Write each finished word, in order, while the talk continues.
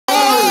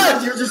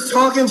you're just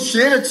talking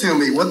shit to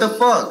me. What the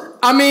fuck?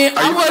 I mean,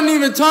 I wasn't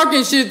even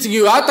talking shit to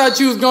you. I thought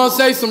you was gonna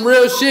say some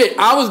real shit.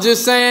 I was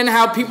just saying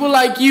how people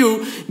like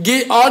you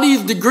get all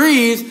these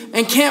degrees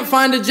and can't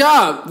find a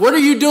job. What are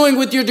you doing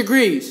with your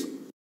degrees?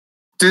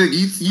 Dude,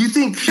 you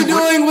think... What are you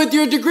doing with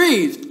your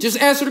degrees? Just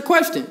answer the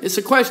question. It's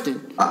a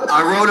question.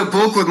 I wrote a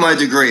book with my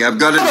degree. I've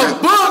got a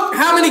book?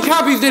 How many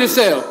copies did it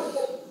sell?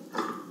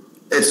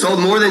 It sold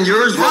more than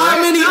yours, right? How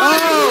many?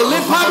 Oh,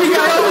 Lit Papi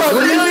got over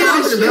 1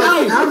 million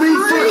streams. How many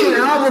fucking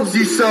albums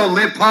you sold,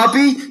 Lit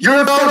Papi?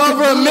 You're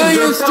over 1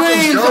 million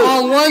streams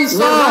on one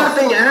song. We're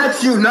laughing at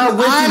you, not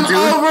with you, dude.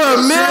 I'm over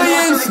 1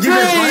 million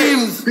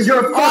streams because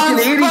you're a fucking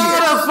idiot.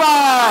 On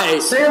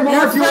Spotify. Sam,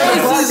 your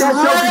face is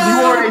red.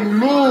 You are a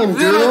meme,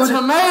 dude. You're a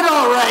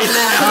tomato right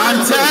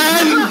now.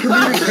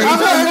 I've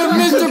heard of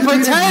Mr.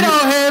 Potato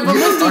Head, but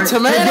Mr.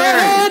 Tomato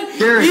Head,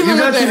 even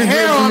with the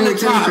hair on the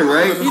top,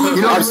 right? You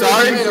know, I'm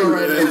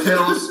sorry.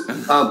 Entails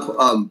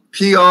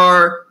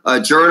PR,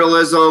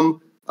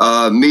 journalism,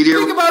 media.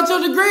 Think about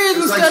your degrees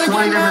instead of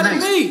getting mad at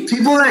me.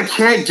 People that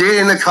can't get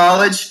into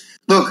college,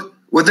 look,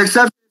 with the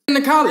exception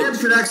into college,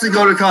 should actually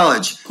go to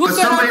college. Who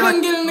said I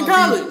couldn't get into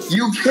college?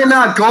 You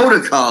cannot go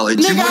to college.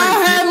 Nigga, I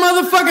had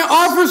motherfucking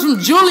offers from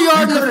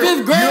Juilliard in the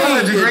 5th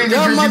grade.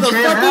 Dumb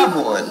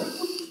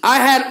motherfucker. I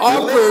had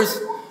offers.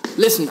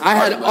 Listen, I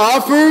had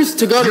offers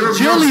to go to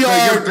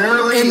Juilliard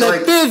in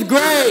the 5th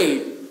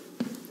grade.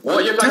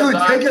 Dude,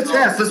 take a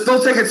test. Let's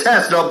go take a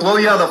test, and I'll blow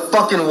you out of the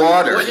fucking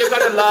water. What you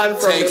gonna learn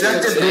from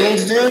Executive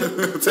beans, dude?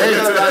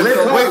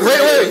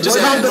 Wait. Just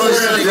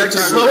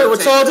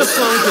what's all the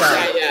songs?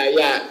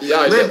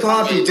 Yeah. Lit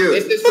Papi, dude.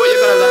 This is what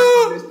you're gonna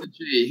learn from Mr.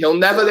 G. He'll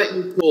never let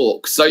you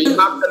talk, so you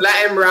have to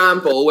let him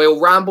ramble. He'll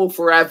ramble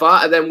forever,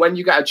 and then when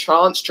you get a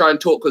chance, try and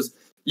talk, because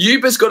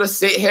Yuber's got to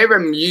sit here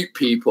and mute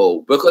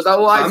people, because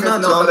otherwise I'm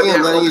not talking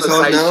and letting you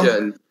talk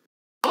now.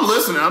 I'm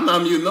listening. I'm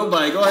not muting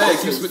nobody. Go ahead.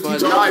 Keep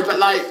talking. No, but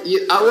like,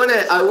 I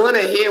want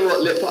to hear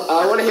what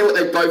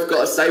they both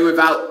got to say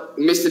without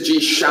Mr. G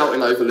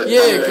shouting over them.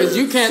 Yeah, because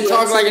you can't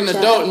talk like an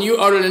adult, and you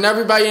older than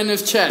everybody in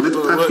this chat. Lit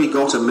Papi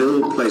got 1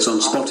 million plays on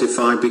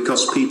Spotify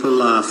because people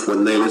laugh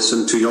when they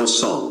listen to your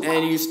song.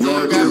 And you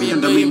still got me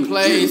 1 million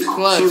plays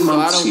plus. 2 So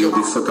months I don't you'll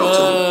be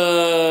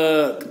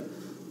forgotten.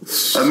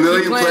 1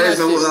 million plays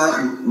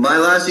on my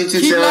last YouTube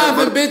channel. Keep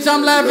laughing, bitch.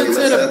 I'm laughing to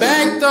the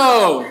bank,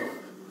 though.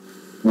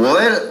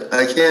 What?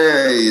 I can't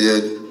hear you,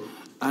 dude.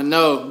 I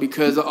know,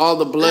 because all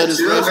the blood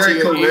is rushed to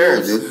your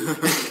ears. Dude.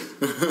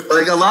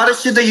 Like, a lot of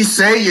shit that you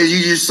say,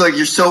 you just, like,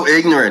 you're so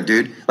ignorant,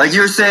 dude. Like,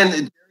 you're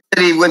saying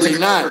that he went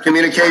to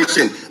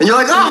communication. And you're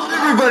like, oh,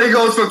 everybody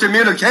goes for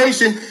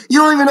communication.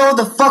 You don't even know what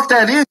the fuck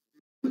that is.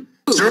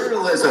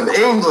 Journalism,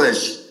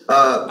 English,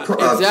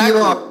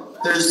 PR.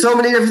 There's so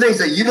many different things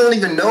that you don't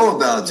even know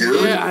about, dude.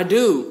 Yeah, I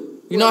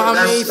do. You know how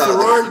many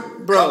sorority,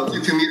 bro?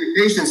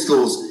 Communication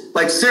schools.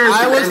 Like,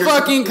 seriously. I was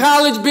fucking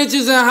college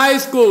bitches in high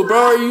school, bro.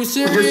 Are you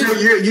serious?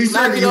 You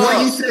said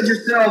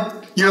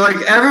yourself, you're like,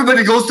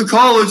 everybody goes to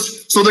college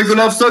so they can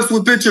have sex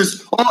with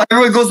bitches. Oh,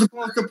 everybody goes to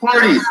college to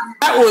party.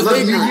 That was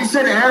ignorant. You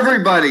said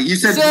everybody. You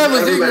said it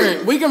was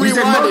ignorant. We can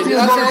rewind it.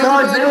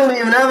 They don't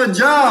even have a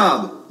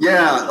job.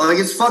 Yeah, like,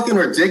 it's fucking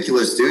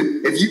ridiculous,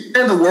 dude. If you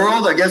in the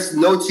world, I guess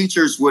no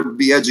teachers would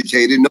be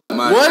educated.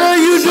 What are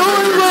you doing?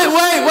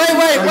 Wait.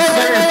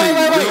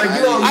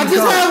 I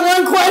just had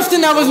one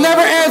question that was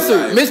never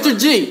answered. Mr.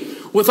 G,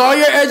 with all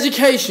your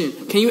education,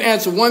 can you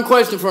answer one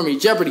question for me?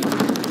 Jeopardy.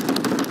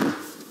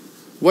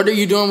 What are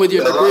you doing with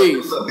your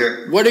degrees?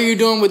 What are you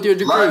doing with your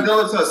degrees? I know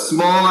it's a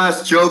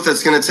small-ass joke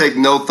that's going to take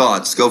no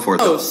thoughts. Go for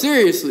it. Oh,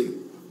 seriously.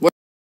 What are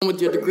you doing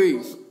with your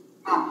degrees?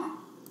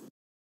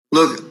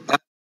 Look,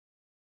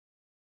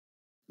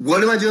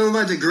 what am I doing with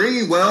my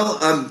degree? Well,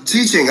 I'm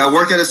teaching. I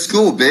work at a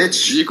school,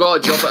 bitch. You got a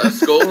job at a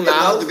school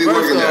now? To be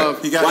working there.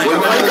 You got a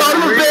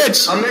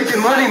bitch. I'm making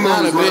money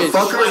moves,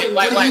 motherfucker.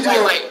 Wait.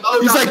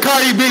 He's like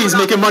Cardi B. He's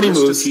making money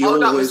moves. He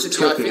always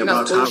talking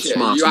about how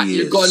smart he is.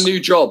 You've got a new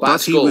job at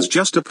school. But he was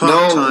just a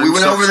part-time we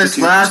went over this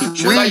last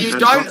week. You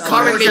don't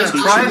currently.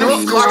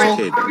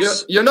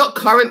 You're not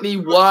currently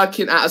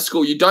working at a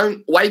school. You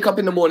don't wake up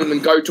in the morning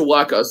and go to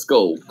work at a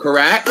school,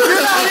 correct?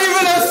 You're not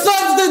even a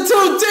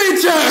substitute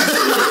teacher.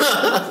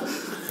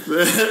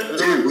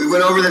 Dude, we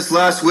went over this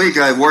last week.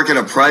 I work at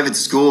a private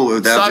school.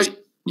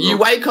 You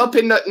wake up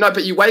in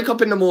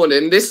the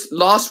morning. This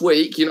last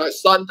week,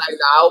 it's Sunday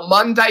now.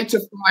 Monday to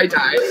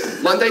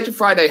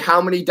Friday.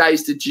 How many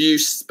days did you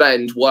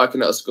spend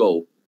working at a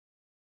school?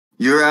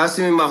 You're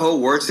asking me my whole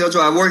work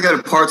schedule. I work at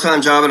a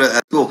part-time job at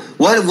a school.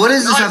 What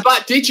is this? No,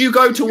 but did you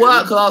go to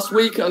work last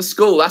week at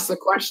school? That's the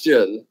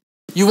question.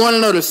 You want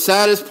to know the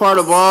saddest part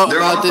of all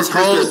about this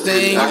whole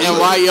thing and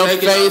why your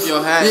face?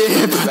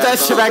 Yeah, put that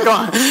shit back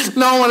on.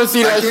 No one want to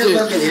see that shit.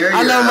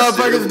 I know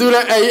motherfuckers do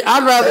that. Hey,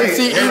 I'd rather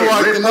see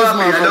Ewok than this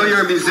motherfucker. I know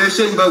you're a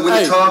musician, but when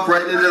you talk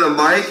right into the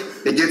mic,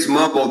 it gets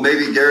mumbled.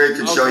 Maybe Gary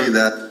can show you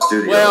that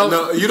studio. Well,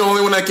 no, you're the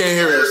only one that can't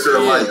hear it.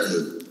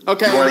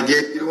 Okay.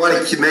 You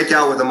want to make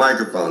out with the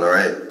microphone, all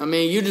right? I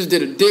mean, you just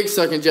did a dick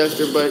sucking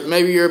gesture, but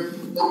maybe you're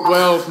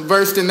well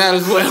versed in that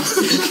as well.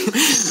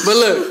 But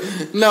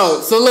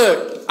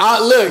look,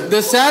 Look,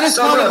 the saddest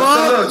part of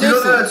all. You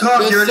don't gotta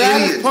talk. You're an idiot.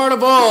 The saddest part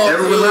of all.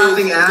 Everyone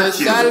laughing at you. The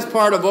saddest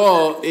part of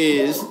all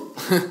is.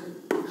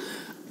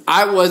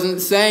 I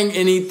wasn't saying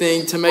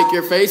anything to make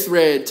your face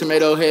red,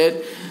 tomato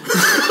head.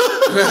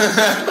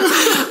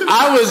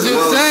 I was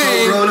just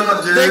saying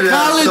that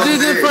college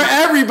isn't for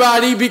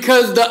everybody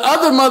because the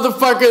other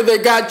motherfucker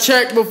that got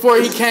checked before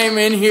he came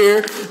in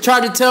here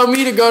tried to tell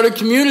me to go to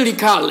community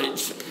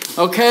college.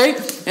 Okay?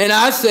 And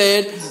I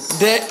said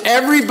that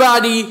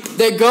everybody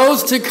that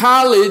goes to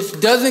college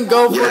doesn't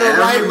go for the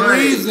right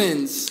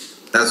reasons.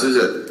 That's what it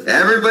is.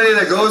 Everybody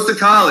that goes to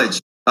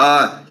college.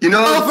 Go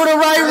for the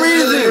right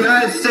reason. The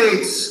United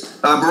States,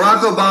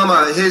 Barack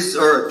Obama, who's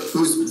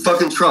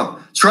fucking Trump.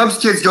 Trump's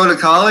kids go to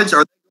college.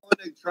 Are they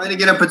going to try to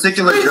get a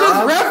particular job?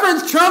 Just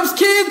reference Trump's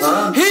kids.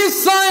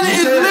 His son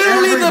is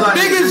literally the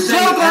biggest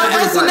joke on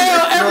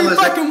SNL every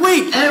fucking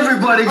week.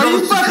 Everybody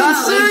goes to college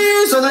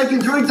serious? so they can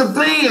drink the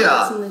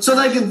beer, so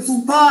they can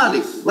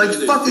party. Like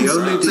fucking.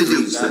 Why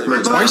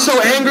are you so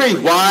angry?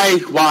 Why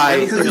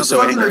are you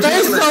so angry?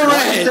 Face so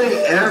red.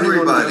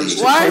 Everybody.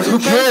 Why? Who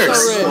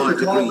cares?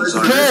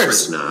 Who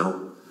cares now?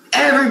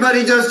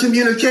 Everybody does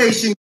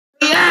communication.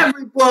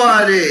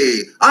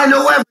 Everybody. I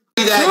know everybody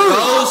that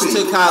goes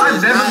to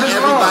college. Not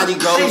everybody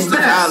goes to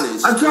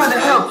college. I'm trying to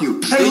help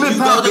you. Hey, Did you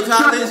go to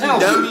college,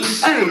 dummy?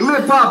 Hey,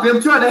 Lil Papi,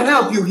 I'm trying to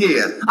help you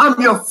here. I'm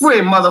your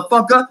friend,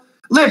 motherfucker.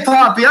 Lil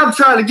Papi, I'm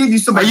trying to give you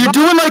some. Are you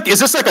doing is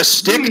this like a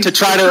stick to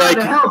try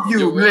to help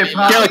you, Lil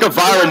Papi? Get like a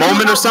viral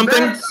moment or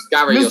something?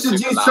 Mr.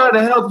 G's trying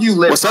to help you,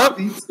 Lil What's up?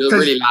 You're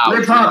really loud.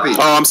 Lil Papi.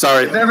 Oh, I'm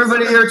sorry. If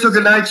everybody here took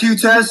an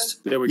IQ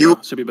test, There we go.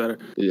 Should be better.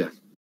 Yeah.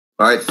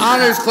 All right.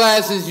 Honors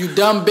classes, you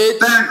dumb bitch.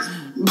 Fact,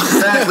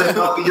 Lil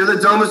Papi, you're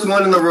the dumbest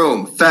one in the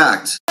room.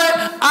 Fact.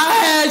 I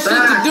had shit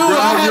to do. Bro,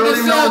 I had you to don't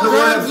even sell know what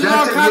drugs and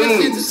all kind of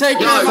shit to take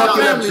care of my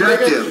family,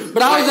 nigga.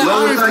 But I was in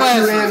honors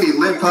classes. You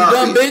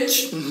dumb bitch.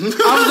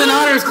 I was in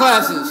honors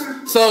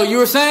classes. So you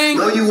were saying?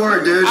 No, you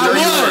weren't, dude.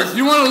 I was.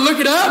 You want to look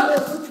it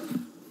up?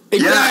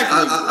 Exactly.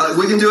 Yeah,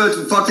 we can do a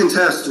fucking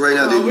test right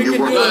now, dude. We can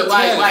do it. Wait.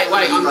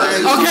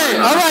 Okay,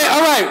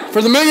 all right.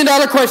 For the $1 million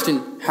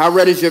question, how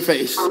red is your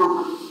face?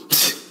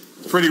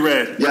 Pretty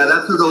red. Yeah,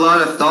 that took a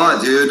lot of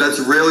thought, dude. That's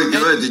really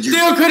good. Did you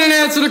still couldn't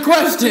answer the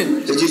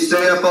question? Did you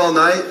stay up all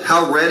night?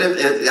 How red?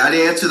 I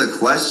didn't answer the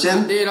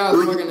question. Dude, I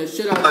was fucking the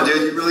shit out of you.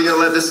 Dude, you really gonna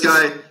let this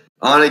guy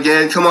on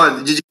again? Come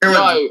on. Did you hear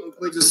what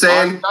Blake was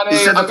saying? He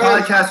said the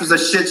podcast was a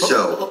shit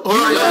show.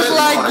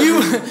 You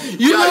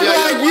look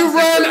like you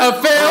run a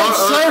failed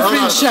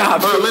surfing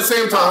shop. Let's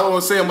say him talk.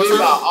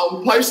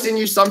 I'm posting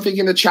you something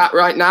in the chat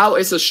right now.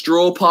 It's a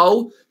straw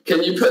poll.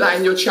 Can you put that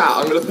in your chat?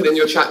 I'm going to put it in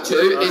your chat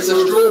too. It's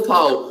a straw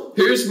poll.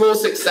 Who's more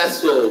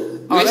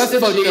successful? Mr.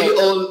 G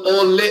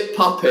or Lit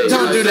Papi?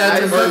 Don't do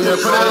that.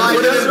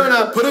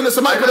 Put it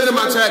in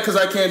my chat because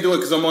I can't do it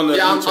because I'm on the.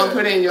 Yeah, I'm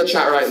putting it in your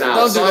chat right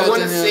now. So I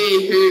want to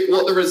see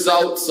what the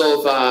results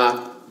of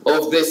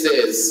this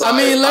is. So, I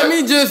mean, let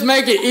me just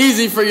make it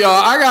easy for y'all.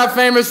 I got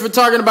famous for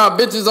talking about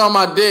bitches on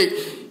my dick.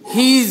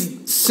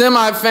 He's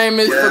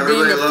semi-famous for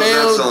being a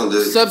failed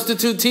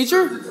substitute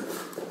teacher.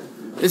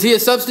 Is he a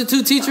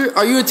substitute teacher?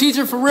 Are you a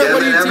teacher for real? Yeah,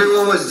 what are you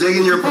everyone was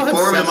digging your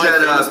performance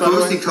at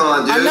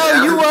PussieCon, dude. I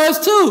know you was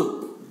too.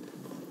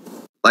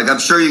 Like, I'm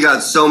sure you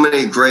got so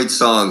many great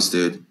songs,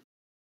 dude.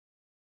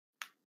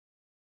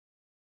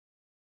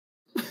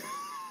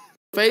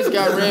 Face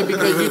got red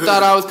because you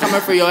thought I was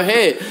coming for your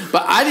head,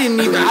 but I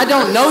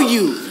don't know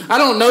you. I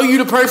don't know you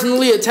to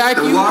personally attack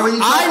you. Why were you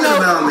talking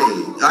about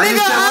me? I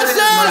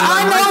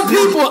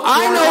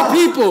know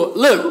people.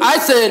 Look, I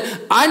said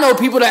I know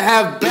people that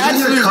have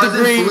bachelor's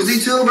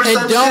degrees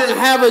and don't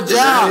have a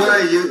job.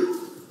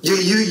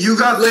 You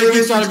got famous.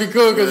 He's trying to be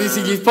cool because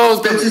he's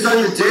posting. Bitches on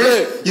your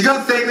dick. You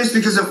got famous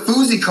because of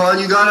PussieCon.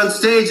 You got on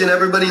stage and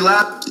everybody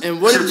laughed. And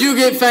what did you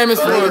get famous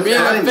for?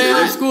 Being a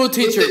failed school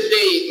teacher.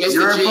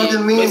 You're a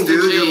fucking meme,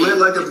 dude. You lit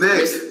like a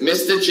bitch.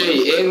 Mr.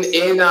 G,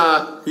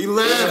 he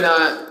raged.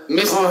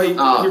 In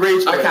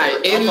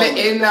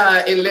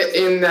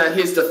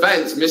his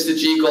defense, Mr.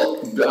 G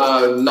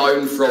got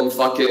known from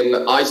fucking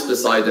Ice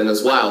Poseidon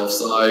as well.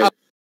 So.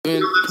 You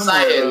know what I'm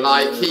saying?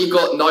 Like, he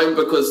got known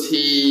because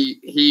he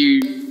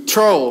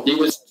troll. He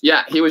was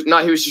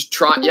just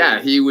trying.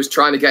 Yeah, he was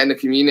trying to get in the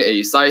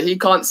community. So he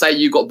can't say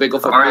you got big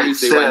off of. All right,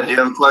 Sam, do you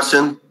have a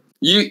question?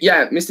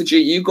 Mr. G,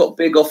 you got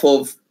big off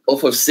of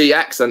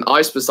CX and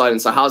Ice Poseidon.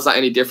 So how's that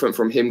any different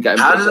from him getting?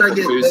 How did I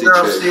get bigger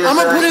off CX? I'm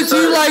gonna put it to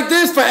you like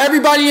this for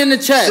everybody in the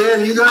chat.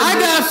 Sam, I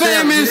got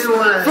famous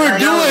for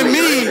doing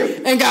me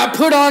and got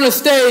put on a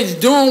stage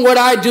doing what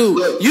I do.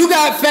 Look, you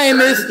got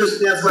famous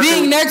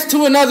being next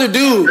to another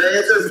dude. Can I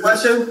answer this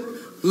question?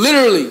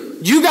 Literally,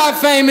 you got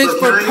famous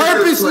for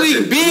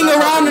purposely being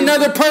around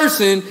another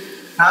person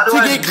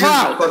to get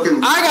clout.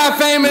 I got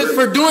famous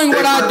for doing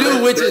what I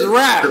do, which is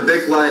rap. The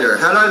Big Lighter.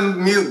 How do I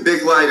mute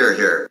Big Lighter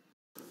here?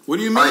 What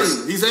do you mean?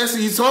 He's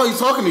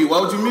talking to me. Why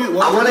would you mute?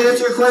 I want to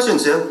answer your question,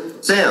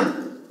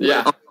 Sam.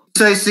 Yeah.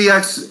 Say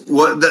CX.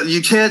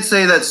 You can't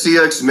say that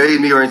CX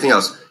made me or anything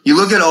else. You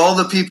look at all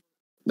the people.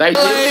 They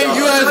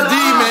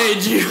USD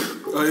made you.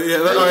 All right,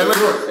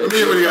 let me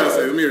hear what you gotta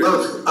say. Let me hear.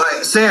 All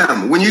right,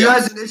 Sam, when you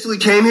guys initially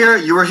came here,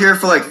 you were here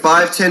for like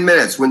 5-10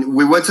 minutes. When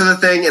we went to the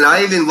thing, and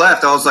I even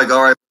left, I was like,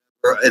 all right,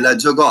 and I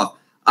took off.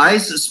 I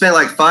spent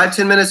like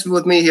 5-10 minutes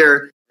with me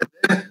here.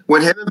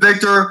 When him and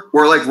Victor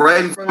were like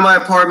right in front of my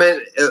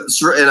apartment,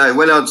 and I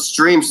went out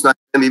stream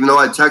sniping them, even though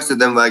I texted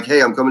them like,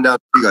 "Hey, I'm coming down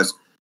to you guys."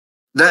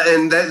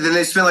 Then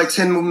they spent like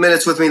 10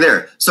 minutes with me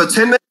there. So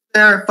 10 minutes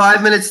there,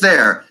 5 minutes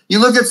there. You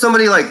look at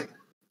somebody like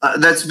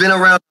that's been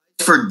around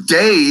for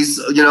days.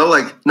 You know,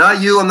 like not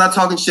you. I'm not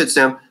talking shit,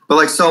 Sam, but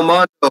like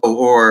Salmando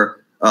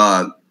or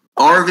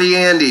RV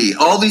Andy.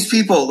 All these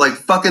people, like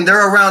fucking,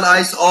 they're around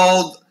ice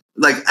all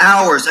like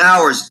hours.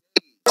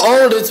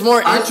 Old, it's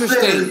more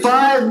interesting.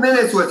 5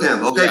 minutes with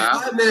him, okay?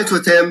 Yeah. 5 minutes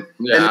with him.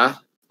 Yeah.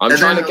 I'm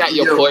trying to get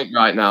your point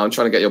right now. I'm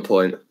trying to get your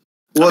point.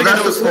 Well,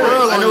 that's the point.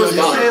 I know You're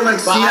saying like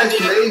CX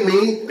made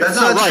me. That's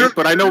not right, true.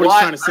 but I know what he's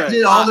trying to say. I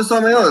did all this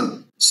on my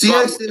own.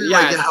 CX didn't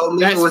like help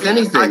me with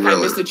anything. Okay,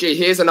 really. Mr. G,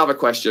 here's another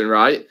question,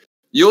 right?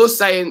 You're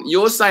saying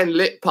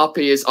Lit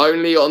Puppy is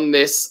only on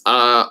this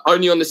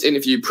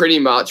interview pretty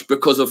much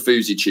because of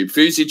FouseyTube.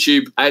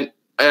 FouseyTube and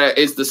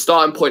is the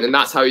starting point, and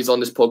that's how he's on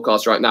this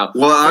podcast right now.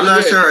 Well, I'm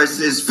not sure. Is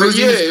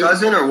Fousey his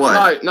cousin or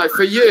what? No.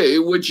 For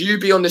you, would you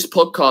be on this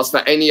podcast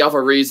for any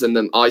other reason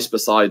than Ice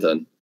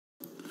Poseidon?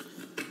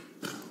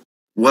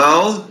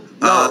 Well,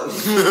 Okay, look.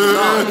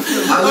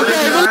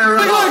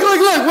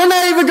 We're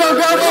not even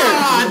gonna go there.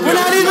 We're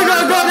not even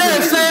gonna go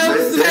there,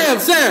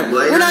 Sam.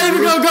 We're not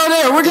even gonna go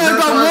there. We're gonna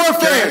go more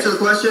fair. Answer the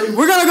question.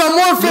 We're gonna go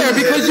more fair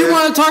because you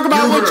want to talk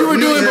about what you were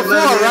doing before,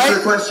 Answer the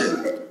right?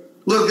 question.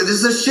 Look, this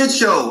is a shit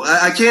show.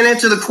 I can't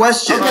answer the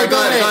question. Okay,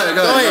 go ahead.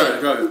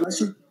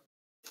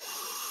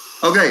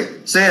 Okay,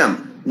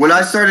 Sam. When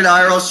I started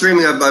IRL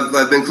streaming, I've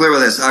been clear with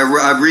this. I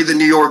read the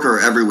New Yorker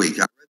every week.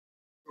 I read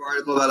an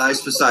article about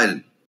Ice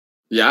Poseidon.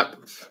 Yep.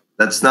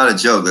 That's not a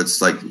joke.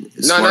 That's like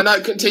No.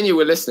 Continue.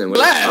 We're listening.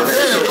 I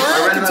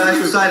read about Ice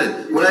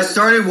Poseidon. When I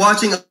started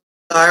watching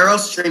IRL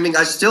streaming,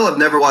 I still have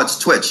never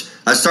watched Twitch.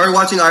 I started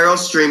watching IRL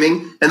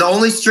streaming, and the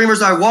only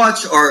streamers I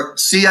watch are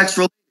CX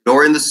related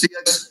or in the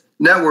CX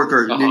network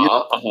or I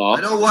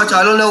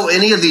don't know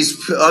any of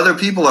these other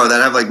people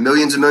that have like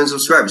millions and millions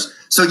of subscribers.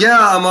 So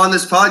yeah, I'm on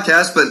this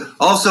podcast, but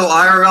also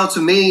IRL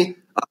to me,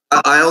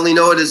 I only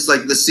know it as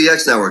like the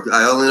CX network.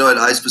 I only know it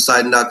at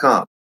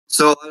iceposeidon.com.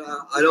 So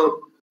I don't.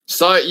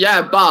 So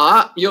yeah,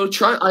 but you're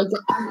trying.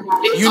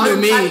 You knew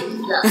me.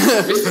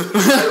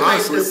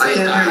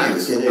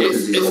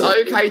 It's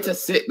okay to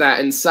sit there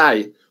and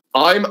say,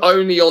 I'm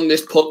only on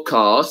this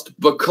podcast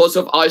because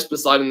of Ice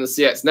Poseidon and the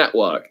CX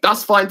network.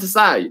 That's fine to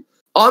say.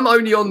 I'm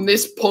only on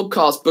this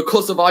podcast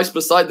because of Ice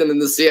Poseidon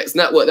and the CX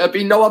network. There'd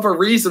be no other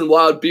reason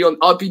why I'd be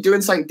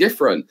doing something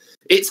different.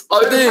 It's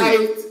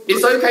okay.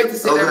 It's okay to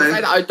sit there and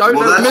say that. I don't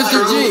know why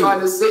you're trying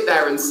to sit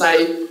there and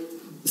say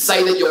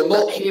that you're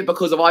not here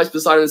because of Ice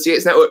Poseidon and the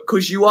CX network,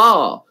 because you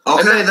are.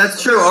 Okay,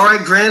 that's true. All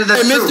right, granted,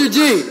 that's true. Mr.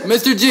 G, I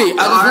just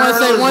want to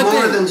say one thing.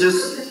 More than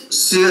just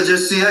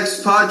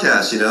CX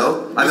podcast, you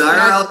know. I mean,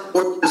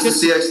 IRL is the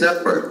CX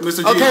network.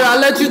 Mr. G. Okay, I'll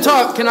let you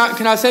talk. Can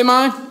I say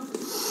mine?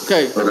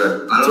 Okay. I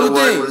don't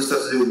know what this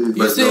has to do with me,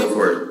 but go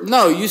for it.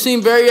 No, you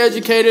seem very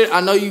educated.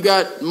 I know you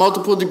got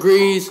multiple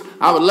degrees.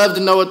 I would love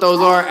to know what those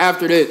are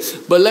after this.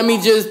 But let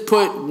me just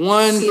put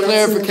one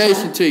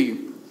clarification to you.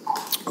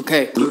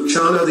 Okay.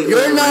 Luciano, the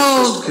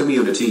racist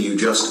community, you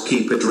just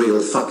keep it real,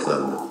 fuck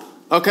them.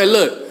 Okay,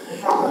 look.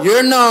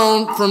 You're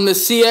known from the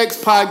CX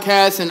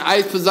podcast and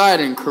Ice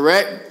Poseidon,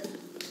 correct?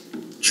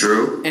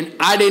 True. And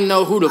I didn't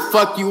know who the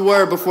fuck you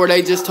were before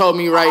they just told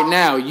me right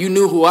now. You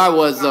knew who I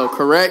was, though,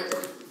 correct?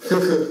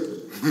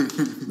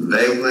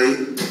 Vaguely.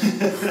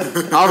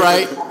 All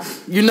right.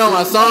 You know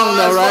my song,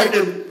 though, right?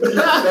 Yeah, I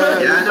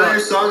know your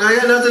song. I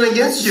got nothing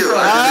against you.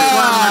 But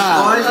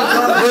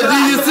do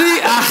you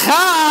see?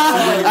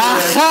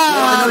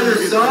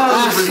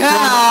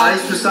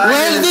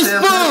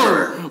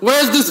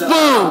 Where's the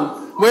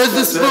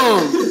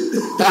spoon?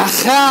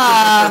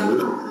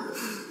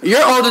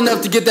 You're old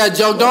enough to get that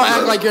joke. Don't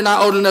act like you're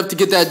not old enough to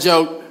get that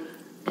joke.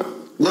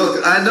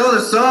 Look, I know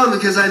the song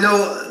because I know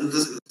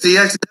the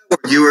CX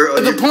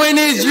network. The point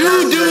is,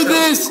 you do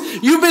this.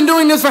 You've been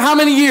doing this for how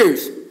many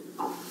years?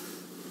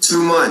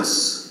 2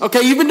 months.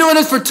 Okay, you've been doing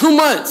this for 2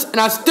 months, and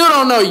I still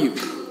don't know you.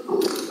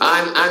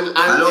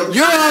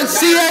 You're on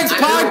CX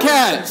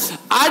podcast.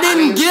 I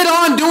didn't get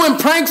on doing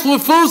pranks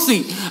with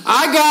Fousey.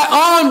 I got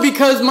on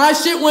because my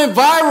shit went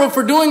viral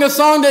for doing a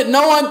song that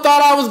no one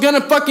thought I was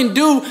gonna fucking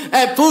do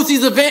at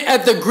Fousey's event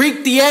at the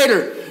Greek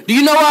Theater. Do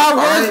you know where I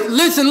was? Right.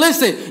 Listen.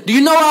 Do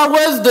you know where I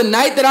was the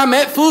night that I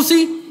met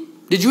Fousey?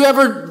 Did you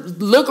ever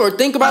look or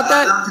think about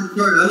that? I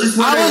was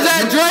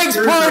at Drake's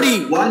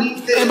party.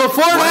 And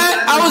before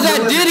that, I was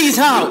at Diddy's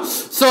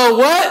house. So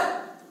what?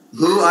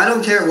 Who? I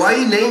don't care. Why are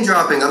you name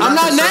dropping? I'm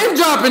not name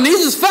dropping.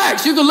 These is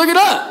facts. You can look it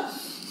up.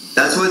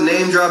 That's what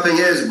name dropping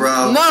is,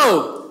 bro.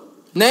 No.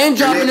 Name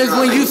dropping is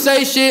when you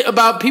say shit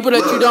about people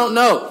that you don't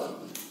know.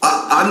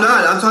 I'm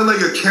not. I'm talking about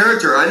your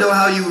character. I know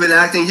how you've been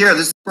acting here.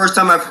 This is the first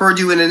time I've heard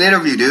you in an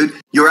interview, dude.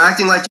 You're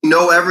acting like you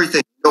know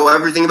everything. You know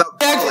everything about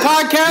CX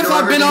podcast.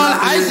 I've been on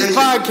Ice's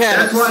podcast.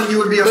 That's why you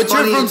would be a but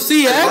funny you're from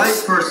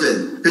CX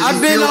person.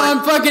 I've been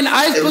on fucking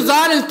Ice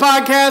Poseidon's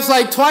podcast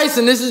like twice,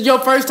 and this is your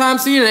first time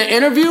seeing an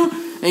interview.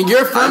 And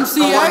you're from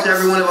CX?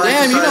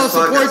 Damn, you don't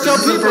support your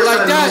people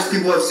like that.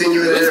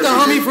 It's the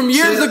homie from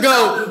years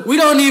ago. We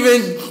don't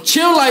even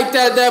chill like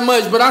that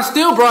much, but I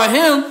still brought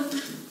him.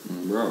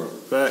 Bro.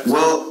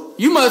 Well,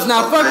 you must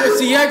not fuck with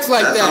CX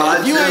like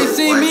that. You ain't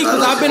seen me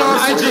because I've been on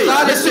Ice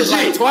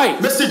like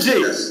twice. Mr.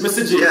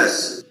 G.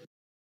 Yes.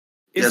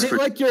 Is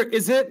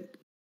it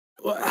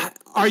like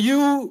are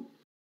you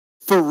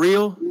for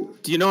real?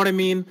 Do you know what I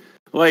mean?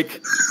 Like,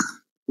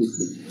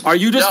 are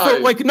you just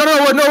no, wait.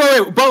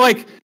 But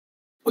like,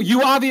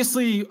 you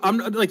obviously, I'm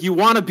like, you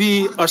want to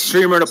be a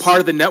streamer and a part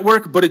of the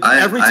network, but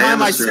every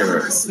time I see,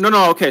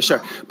 okay,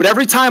 sure. But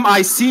every time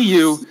I see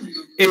you,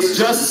 it's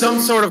just some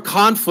sort of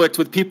conflict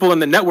with people in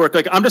the network.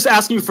 Like, I'm just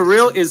asking you for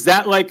real. Is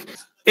that like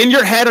in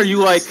your head? Are you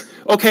like,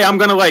 okay, I'm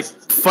gonna like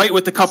fight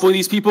with a couple of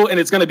these people, and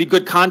it's gonna be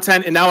good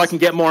content, and now I can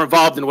get more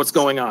involved in what's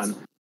going on?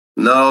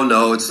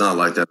 No, it's not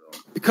like that.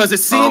 Because it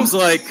seems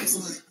like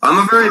I'm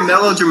a very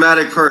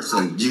melodramatic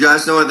person. Do you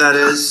guys know what that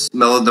is?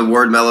 The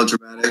word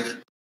melodramatic.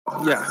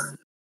 Yeah.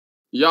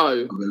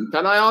 Yo,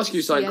 can I ask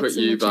you something quick,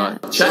 Yuber?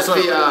 Check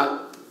the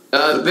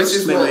this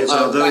is what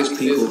are those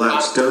people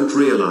that don't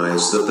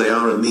realise that they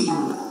are a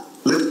meme.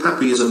 Lit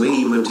Papi is a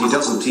meme and he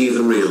doesn't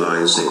even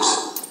realise it.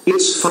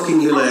 It's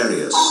fucking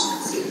hilarious.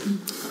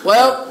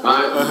 Well,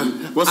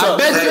 I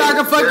bet you I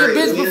can fuck your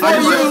bitch before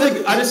you.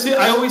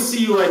 I always see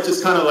you like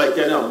just kind of like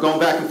going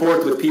back and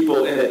forth with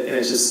people in it, and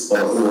it's just.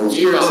 Look, this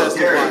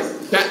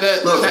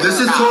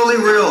is totally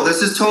real.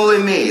 This is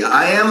totally me.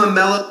 I am a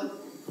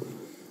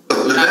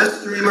The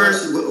best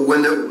streamers,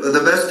 when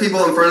the best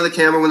people in front of the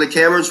camera, when the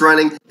camera's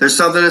running, there's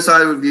something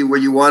inside of you where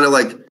you want to,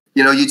 like,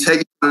 you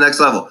take it to the next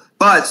level.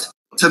 But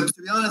to be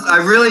honest, I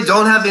really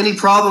don't have any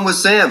problem with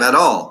Sam at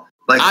all.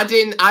 Like, I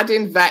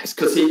didn't vex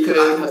because he could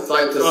have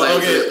something to say.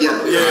 Okay.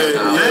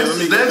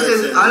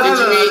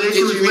 Did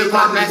you read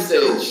my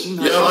message?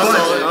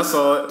 Yeah, I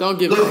saw it. Don't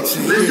give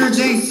Mr.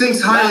 G thinks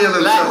highly of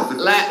himself.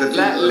 I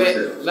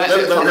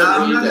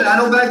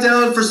don't back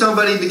down for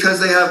somebody because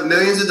they have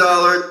millions of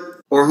dollars.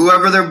 Or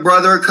whoever their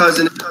brother or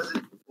cousin is,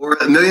 or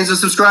millions of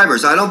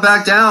subscribers. I don't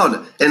back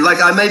down. And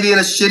like, I may be in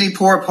a shitty,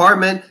 poor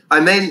apartment. I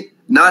may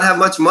not have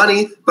much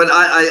money, but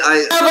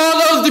I have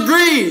all those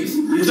degrees.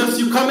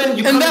 You come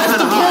in, and that's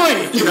the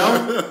point. You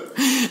know,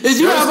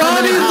 is you have all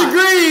these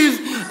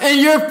degrees,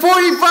 and you're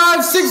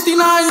 45,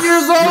 69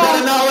 years old. You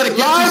gotta not let it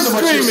get you so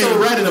much. You're so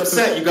red and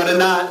upset. You gotta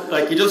not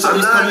you're just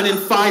coming in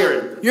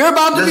firing. You're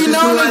about to be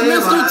known as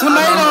Mr.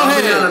 Tomato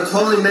Head. I'm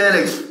totally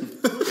manic.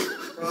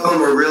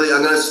 We're really.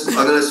 I'm gonna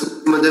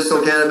smoke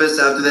medicinal cannabis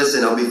after this,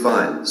 and I'll be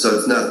fine. So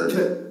it's nothing.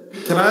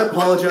 Can I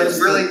apologize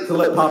to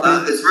let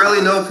Papi? It's really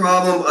no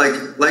problem.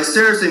 Like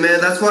seriously, man.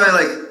 That's why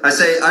I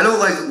say I don't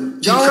like.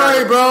 Don't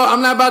worry, bro.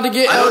 I'm not about to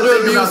get elder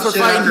abuse for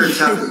fighting you.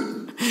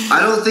 I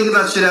don't think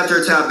about shit after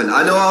it's happened.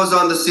 I know I was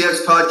on the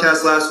CX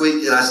podcast last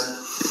week, and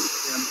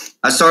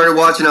I started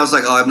watching. I was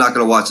like, oh, I'm not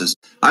gonna watch this.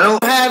 I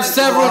don't have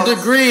several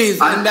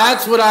degrees, and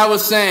that's what I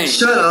was saying.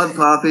 Shut up,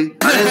 Papi.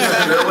 I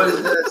didn't know what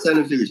is that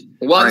 7 degrees.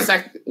 One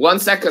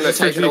second to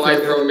take it away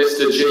from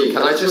Mr. G.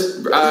 Can I just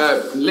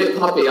Lit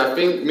Papi? I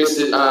think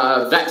Mr.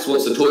 Vex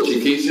wants to talk to you.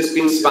 He's just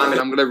been spamming.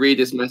 I'm gonna read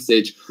his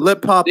message.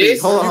 Lit Papi,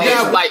 hold on.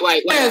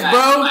 Wait,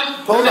 bro.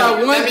 Hold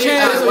on, one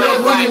chance. I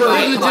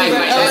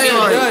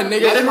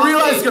didn't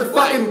realize your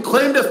fucking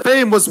claim to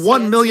fame was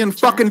 1 million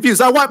fucking views.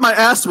 I wiped my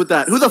ass with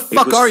that. Who the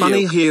fuck are you? It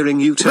was funny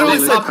hearing you tell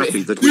Lit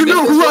Papi that you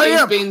know who I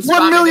am.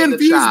 1 million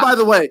views, by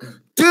the way.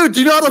 Dude, do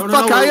you know how the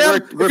fuck I am?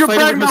 If you're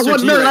bragging about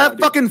 1 million, I have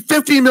fucking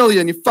 50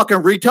 million, you fucking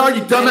retard,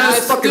 you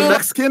dumbass fucking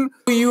Mexican.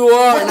 Who you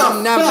are, and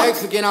I'm not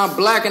Mexican, I'm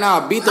black, and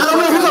I'll beat the fuck out of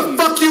you. I don't know who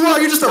the fuck you are,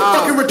 you're just a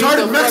fucking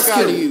retarded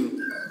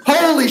Mexican.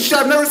 Holy shit,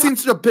 I've never seen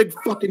such a big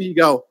fucking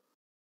ego.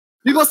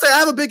 You gonna say I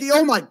have a big ego?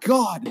 Oh my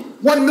god.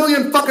 1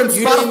 million fucking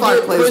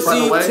Spotify plays, by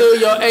the way. Till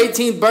your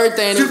 18th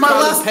birthday, and it's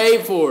probably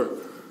paid for.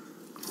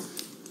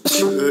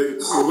 Where'd he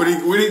go?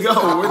 Where'd he go?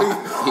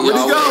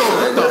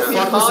 What the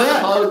fuck was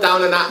that? Hold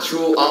down an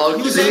actual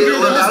argument. I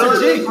don't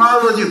have any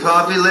problem with you,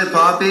 Papi. Lit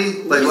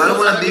Papi. Like, I don't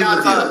want to be with you.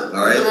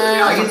 All right?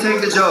 I can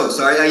take the jokes.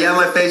 All right? Yeah,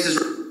 my face is.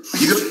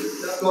 You got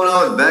stuff going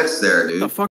on with Vex there, dude.